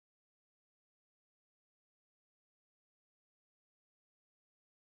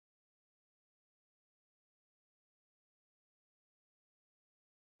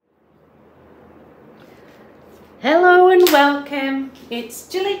Hello and welcome. It's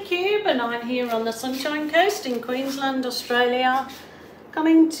Gillykube and I'm here on the Sunshine Coast in Queensland, Australia,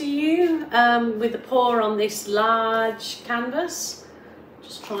 coming to you with a pour on this large canvas.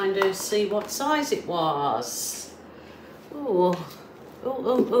 Just trying to see what size it was. I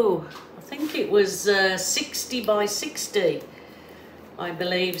think it was 60 by 60, I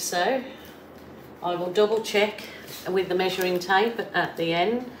believe so. I will double check with the measuring tape at the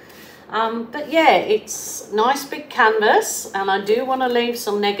end. But yeah, it's nice big canvas and I do want to leave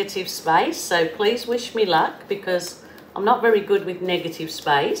some negative space, so please wish me luck because I'm not very good with negative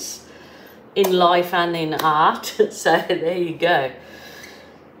space in life and in art. So there you go.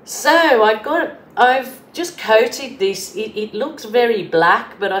 So I've just coated this. It looks very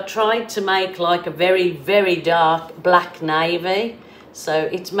black, but I tried to make like a very dark black navy. So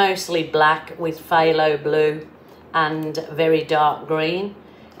it's mostly black with phthalo blue and very dark green.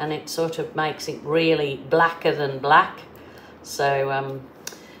 And it sort of makes it really blacker than black. So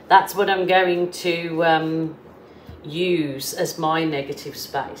that's what I'm going to use as my negative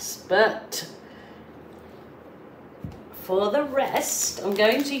space. But for the rest, I'm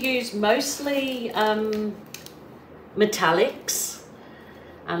going to use mostly metallics.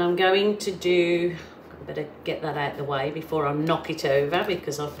 And I'm going to do, I better get that out of the way before I knock it over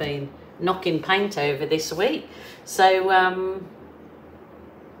because I've been knocking paint over this week. So,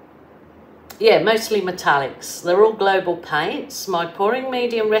 yeah, mostly metallics. They're all global paints. My pouring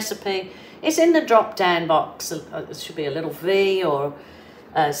medium recipe is in the drop-down box. It should be a little V or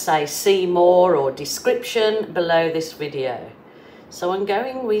say see more or description below this video. So I'm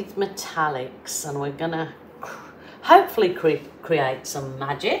going with metallics and we're gonna hopefully create some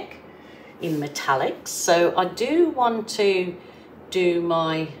magic in metallics. So I do want to do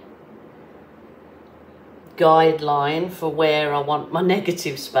my guideline for where I want my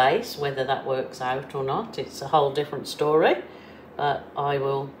negative space. Whether that works out or not, it's a whole different story, but I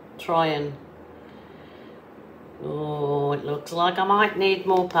will try and... Oh, it looks like I might need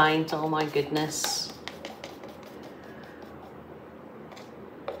more paint. Oh my goodness.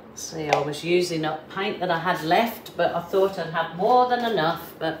 See, I was using up paint that I had left, but I thought I'd have more than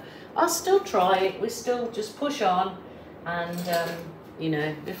enough, but I'll still try it. We still just push on and you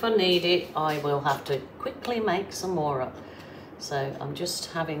know, if I need it, I will have to quickly make some more up. So I'm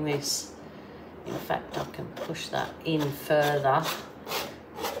just having this, in fact, I can push that in further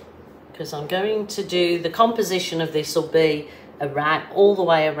because I'm going to do, the composition of this will be around, all the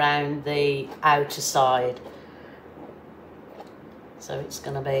way around the outer side. So it's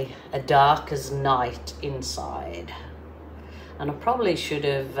going to be a dark as night inside. And I probably should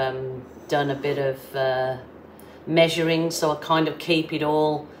have done a bit of measuring so I kind of keep it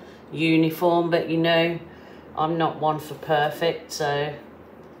all uniform, but you know, I'm not one for perfect, so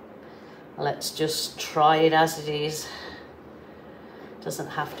let's just try it as it is. Doesn't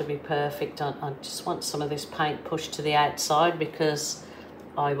have to be perfect. I just want some of this paint pushed to the outside because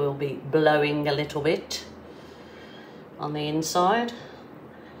I will be blowing a little bit on the inside,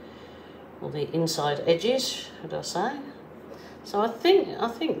 or the inside edges, should I say. So I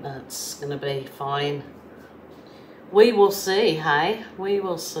think that's gonna be fine. We will see, hey? We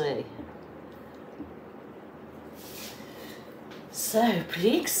will see. So,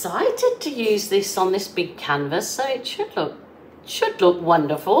 pretty excited to use this on this big canvas. So it should look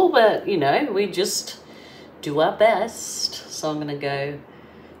wonderful, but you know, we just do our best. So I'm gonna go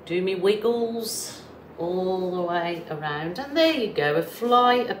do me wiggles all the way around. And there you go, a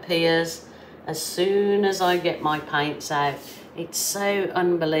fly appears as soon as I get my paints out. It's so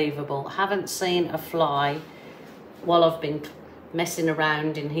unbelievable. I haven't seen a fly while I've been messing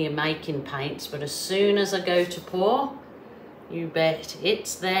around in here making paints, but as soon as I go to pour, you bet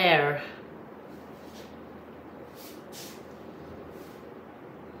it's there.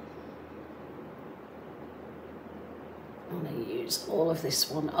 I'm going to use all of this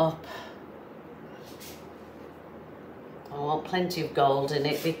one up. I want plenty of gold in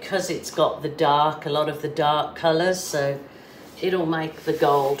it because it's got the dark, a lot of the dark colours, so it'll make the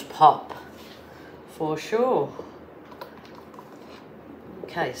gold pop for sure.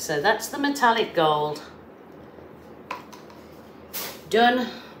 Okay, so that's the metallic gold. Done,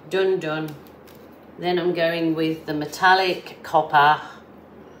 done, done. Then I'm going with the metallic copper.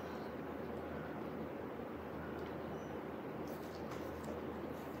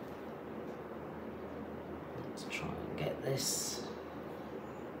 Let's try and get this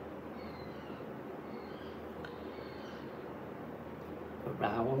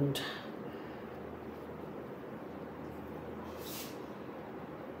around.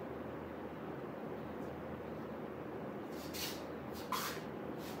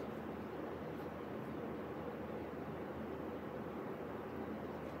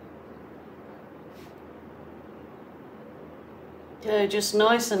 Yeah, just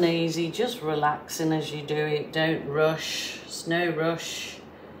nice and easy, just relaxing as you do it. Don't rush, there's no rush.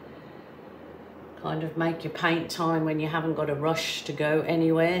 Kind of make your paint time when you haven't got a rush to go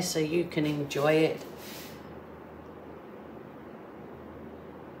anywhere, so you can enjoy it.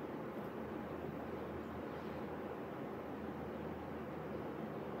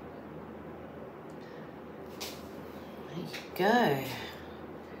 There you go.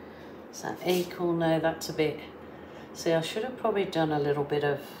 Is that equal? No, that's a bit... See, I should have probably done a little bit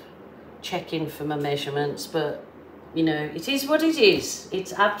of checking for my measurements, but you know, it is what it is.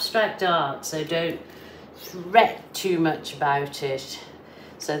 It's abstract art, so don't fret too much about it.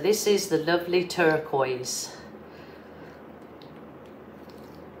 So this is the lovely turquoise.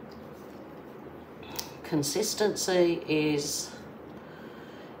 Consistency is,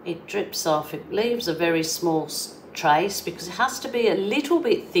 it drips off. It leaves a very small trace because it has to be a little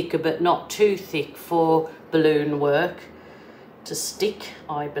bit thicker but not too thick for balloon work to stick,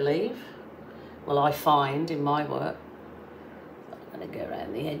 I believe. Well, I find in my work. I'm going to go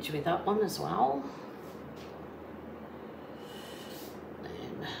around the edge with that one as well.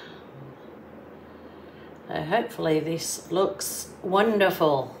 And hopefully this looks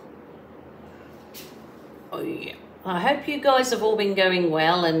wonderful. Oh yeah. I hope you guys have all been going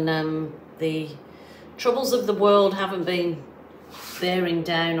well, and the troubles of the world haven't been bearing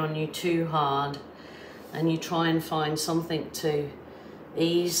down on you too hard, and you try and find something to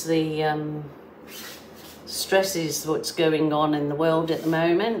ease the stresses what's going on in the world at the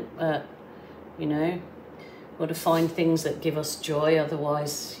moment. You know, got to find things that give us joy,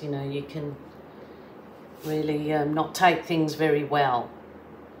 otherwise, you know, you can really not take things very well.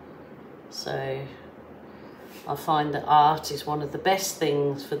 So I find that art is one of the best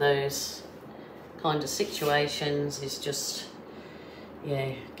things for those kind of situations. Is just,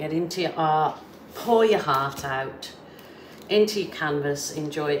 yeah, get into your art, pour your heart out into your canvas,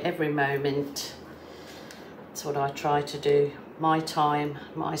 enjoy every moment. That's what I try to do. My time,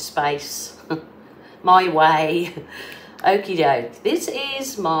 my space, my way. Okie doke. This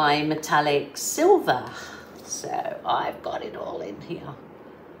is my metallic silver, so I've got it all in here.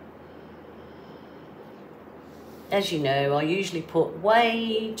 As you know, I usually put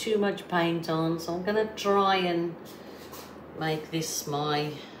way too much paint on, so I'm going to try and make this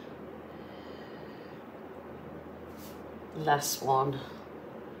my last one.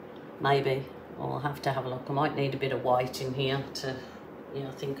 Maybe. I'll have to have a look. I might need a bit of white in here to, yeah,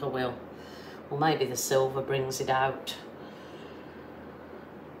 I think I will. Or maybe the silver brings it out.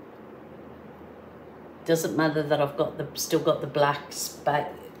 Doesn't matter that I've got still got the black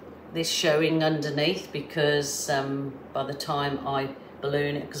this showing underneath, because by the time I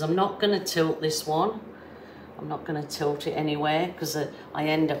balloon it, because I'm not going to tilt this one. I'm not going to tilt it anywhere because I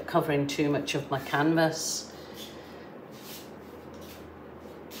end up covering too much of my canvas.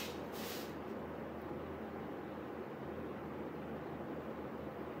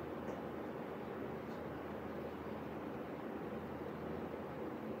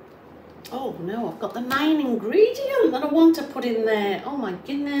 Oh no, I've got the main ingredient that I want to put in there. Oh my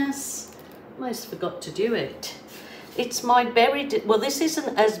goodness, almost forgot to do it. It's my berry, well, this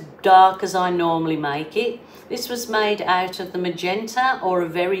isn't as dark as I normally make it. This was made out of the magenta or a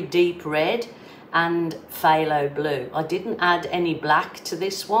very deep red and phthalo blue. I didn't add any black to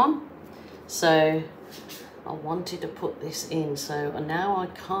this one, so I wanted to put this in. So now I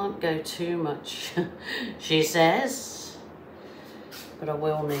can't go too much, she says. But I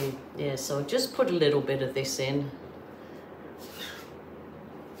will need, yeah, so I'll just put a little bit of this in.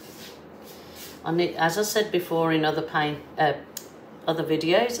 I need, as I said before in other other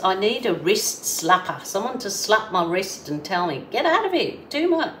videos, I need a wrist slapper. Someone to slap my wrist and tell me, get out of it, too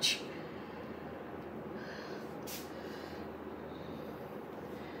much.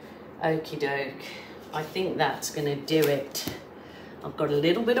 Okie doke. I think that's gonna do it. I've got a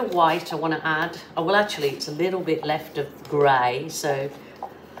little bit of white I want to add. Oh, well, actually, it's a little bit left of grey, so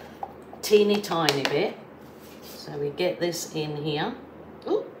teeny tiny bit. So we get this in here.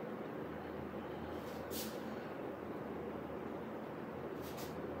 Ooh.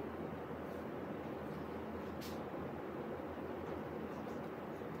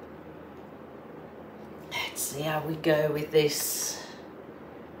 Let's see how we go with this.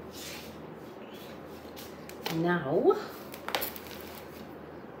 Now,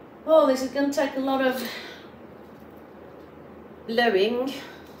 oh, this is going to take a lot of blowing.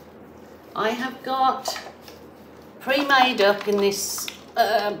 I have got pre-made up in this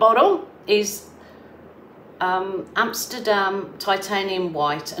bottle is Amsterdam titanium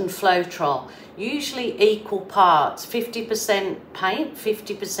white and floetrol, usually equal parts, 50% paint,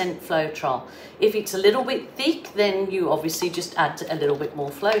 50% floetrol. If it's a little bit thick, then you obviously just add a little bit more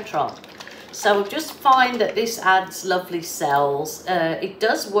floetrol. So just find that this adds lovely cells. It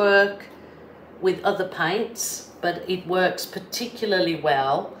does work with other paints, but it works particularly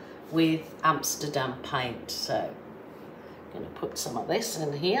well with Amsterdam paint. So I'm going to put some of this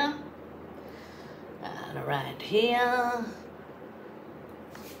in here and around here.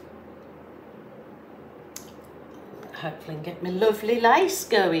 Hopefully get my lovely lace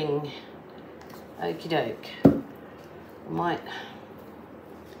going. Okie doke. I might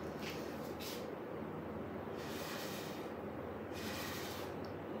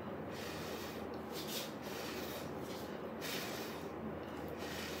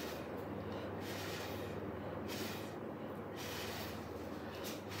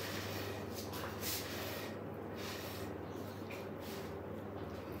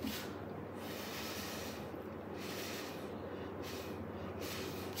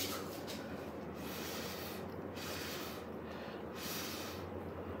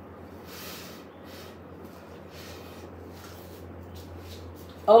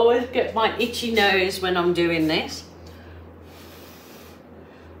always get my itchy nose when I'm doing this.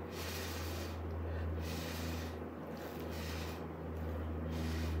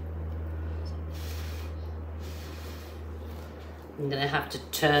 I'm gonna have to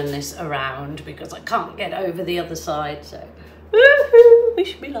turn this around because I can't get over the other side, so woohoo,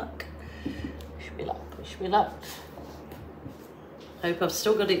 wish me luck. Wish me luck, wish me luck. Hope I've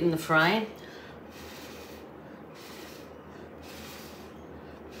still got it in the frame.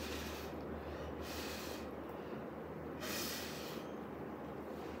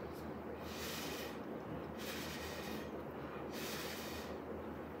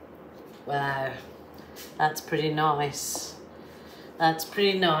 Wow, that's pretty nice. That's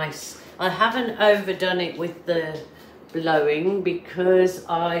pretty nice. I haven't overdone it with the blowing because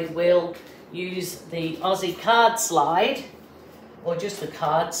I will use the Aussie card slide, or just the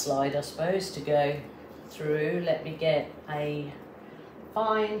card slide I suppose, to go through. Let me get a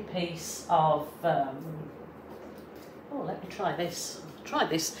fine piece of, oh, let me try this. Try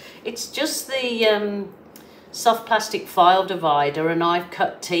this. It's just the soft plastic file divider, and I've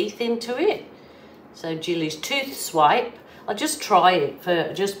cut teeth into it. So Jilly's tooth swipe. I'll just try it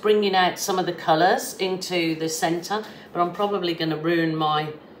for just bringing out some of the colours into the centre, but I'm probably going to ruin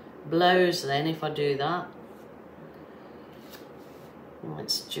my blows then if I do that.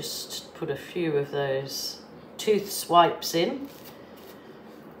 Let's just put a few of those tooth swipes in.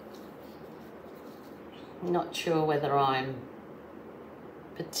 Not sure whether I'm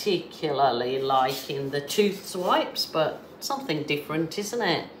particularly liking the tooth swipes, but something different, isn't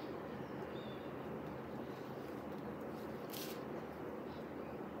it?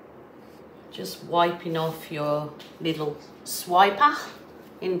 Just wiping off your little swiper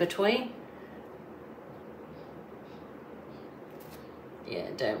in between. Yeah,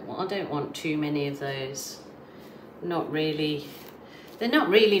 I don't want too many of those. Not really. They're not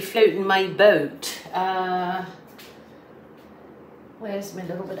really floating my boat. Where's my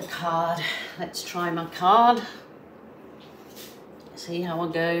little bit of card? Let's try my card. See how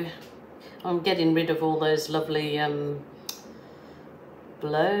I go. I'm getting rid of all those lovely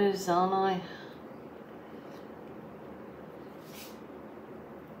blows, aren't I?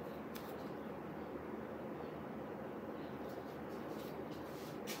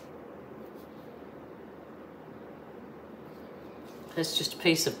 It's just a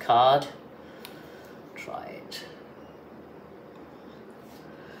piece of card. Try it.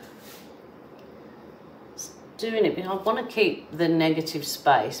 Doing it because I want to keep the negative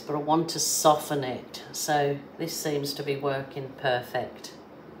space, but I want to soften it. So this seems to be working perfect.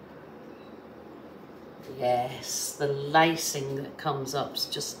 Yes, the lacing that comes up is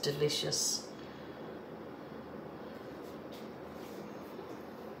just delicious.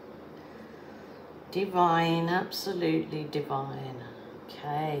 Divine, absolutely divine.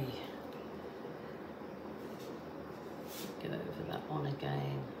 Okay. Go over that one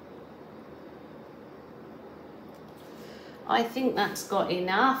again. I think that's got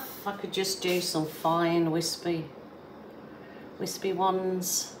enough. I could just do some fine wispy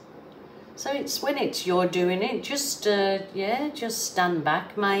ones. So it's when it's you're doing it, just yeah, just stand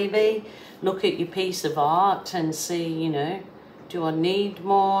back maybe, look at your piece of art and see, you know, do I need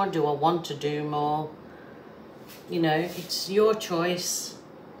more? Do I want to do more? You know, it's your choice,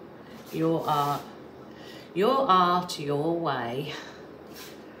 your art, your way.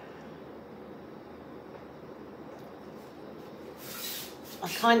 I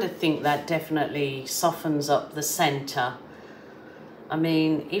kind of think that definitely softens up the centre. I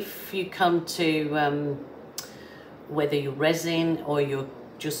mean, if you come to whether you're resin or you're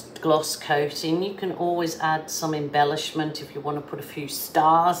just gloss coating, you can always add some embellishment if you want to put a few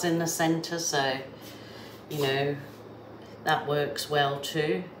stars in the centre, so you know that works well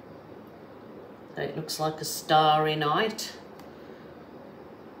too. So it looks like a starry night.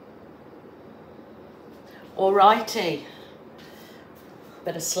 Alrighty,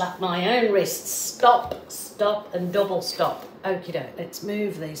 better slap my own wrists. Stop, stop and double stop. Okie doke, let's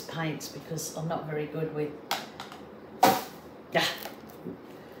move these paints because I'm not very good with,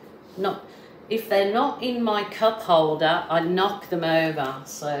 if they're not in my cup holder, I knock them over,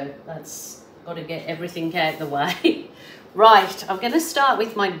 so that's got to get everything out of the way. Right, I'm going to start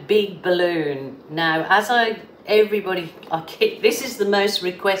with my big balloon. Now, this is the most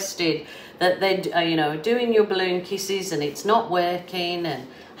requested, that they're, you know, doing your balloon kisses and it's not working, and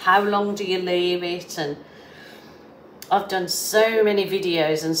how long do you leave it? And I've done so many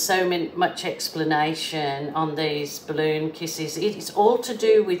videos and so much explanation on these balloon kisses. It's all to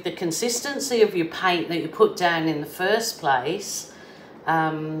do with the consistency of your paint that you put down in the first place.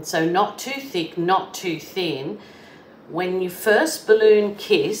 So not too thick, not too thin. When you first balloon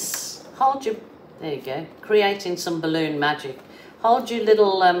kiss, there you go, creating some balloon magic. Hold your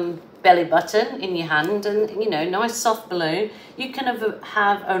little belly button in your hand and, you know, nice soft balloon. You can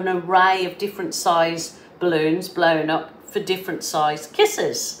have an array of different size balloons blown up for different size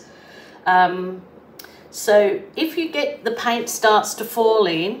kisses. So if you get the paint starts to fall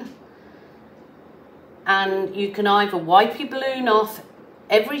in, and you can either wipe your balloon off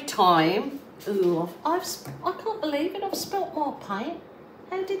every time. Ooh, I can't believe it, I've spilt more paint.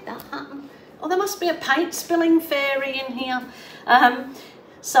 How did that happen? Oh, there must be a paint spilling fairy in here.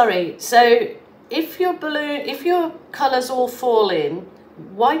 Sorry, so if your colours all fall in,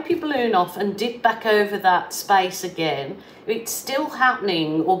 wipe your balloon off and dip back over that space again. If it's still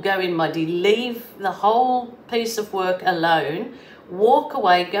happening or going muddy, leave the whole piece of work alone, walk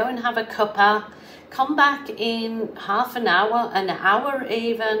away, go and have a cuppa, come back in half an hour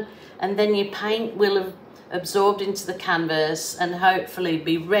even, and then your paint will have absorbed into the canvas and hopefully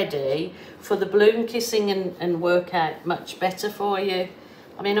be ready for the balloon kissing and work out much better for you.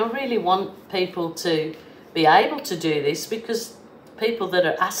 I mean, I really want people to be able to do this, because people that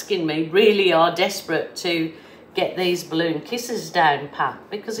are asking me really are desperate to get these balloon kisses down pat,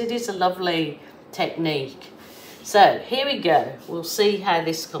 because it is a lovely technique. So here we go. We'll see how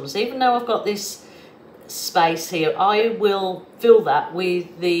this comes. Even though I've got this space here, I will fill that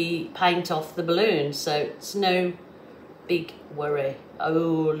with the paint off the balloon, so it's no big worry.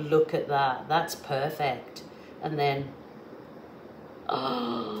 Oh, look at that. That's perfect. And then,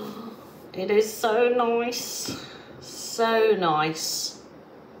 oh, it is so nice. So nice.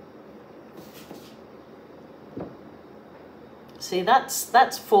 See,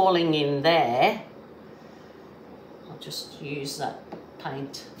 that's falling in there. I'll just use that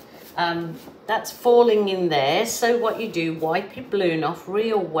paint. That's falling in there. So what you do, wipe your balloon off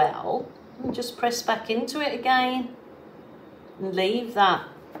real well and just press back into it again and leave that.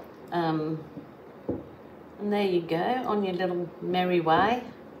 And there you go, on your little merry way.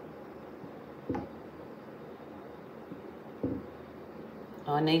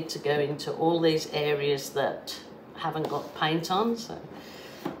 I need to go into all these areas that haven't got paint on, so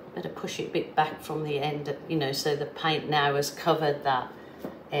better push it a bit back from the end, you know, so the paint now has covered that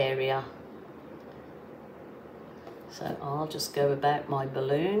area. So I'll just go about my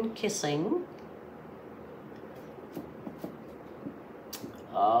balloon kissing.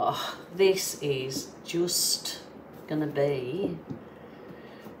 Oh, this is just gonna be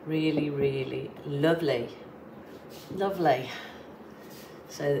really, really lovely. Lovely.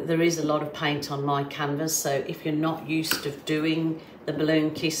 So there is a lot of paint on my canvas, so if you're not used to doing the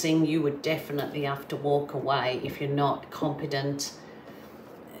balloon kissing, you would definitely have to walk away if you're not competent,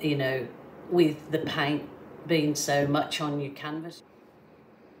 you know, with the paint being so much on your canvas.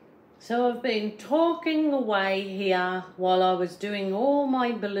 So I've been talking away here while I was doing all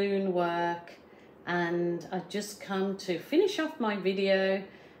my balloon work, and I just come to finish off my video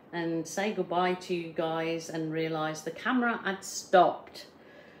and say goodbye to you guys and realise the camera had stopped.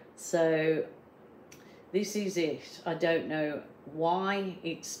 So this is it. I don't know why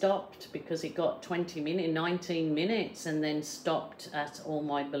it stopped, because it got 19 minutes and then stopped at all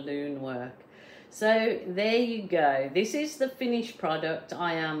my balloon work. So there you go. This is the finished product.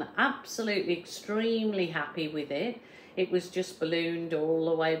 I am absolutely extremely happy with it. It was just ballooned all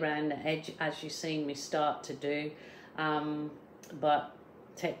the way around the edge, as you've seen me start to do. But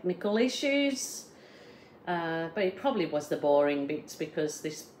technical issues, but it probably was the boring bits because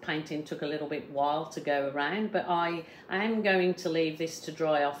this painting took a little bit while to go around. But I am going to leave this to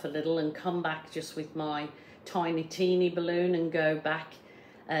dry off a little and come back just with my tiny teeny balloon and go back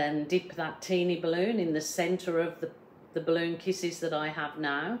and dip that teeny balloon in the center of the balloon kisses that I have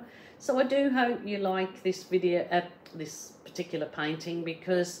now. So I do hope you like this video, this particular painting,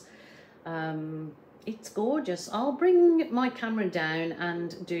 because it's gorgeous. I'll bring my camera down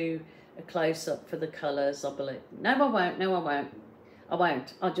and do a close-up for the colours, I believe. No, I won't. No, I won't. I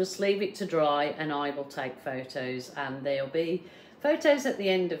won't. I'll just leave it to dry and I will take photos, and there'll be photos at the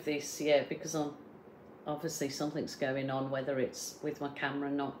end of this, yeah, because obviously something's going on, whether it's with my camera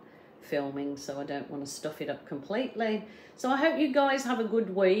not filming, so I don't want to stuff it up completely. So I hope you guys have a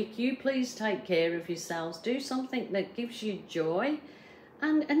good week. You please take care of yourselves. Do something that gives you joy.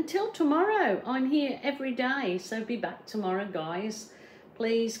 And until tomorrow, I'm here every day, so be back tomorrow, guys.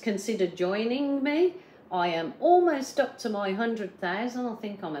 Please consider joining me. I am almost up to my 100,000. I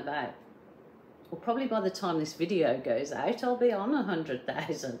think I'm about, well, probably by the time this video goes out, I'll be on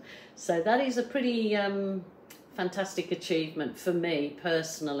 100,000. So that is a pretty fantastic achievement for me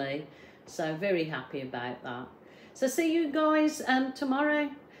personally. So very happy about that. So see you guys tomorrow.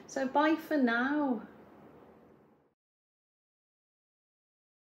 So bye for now.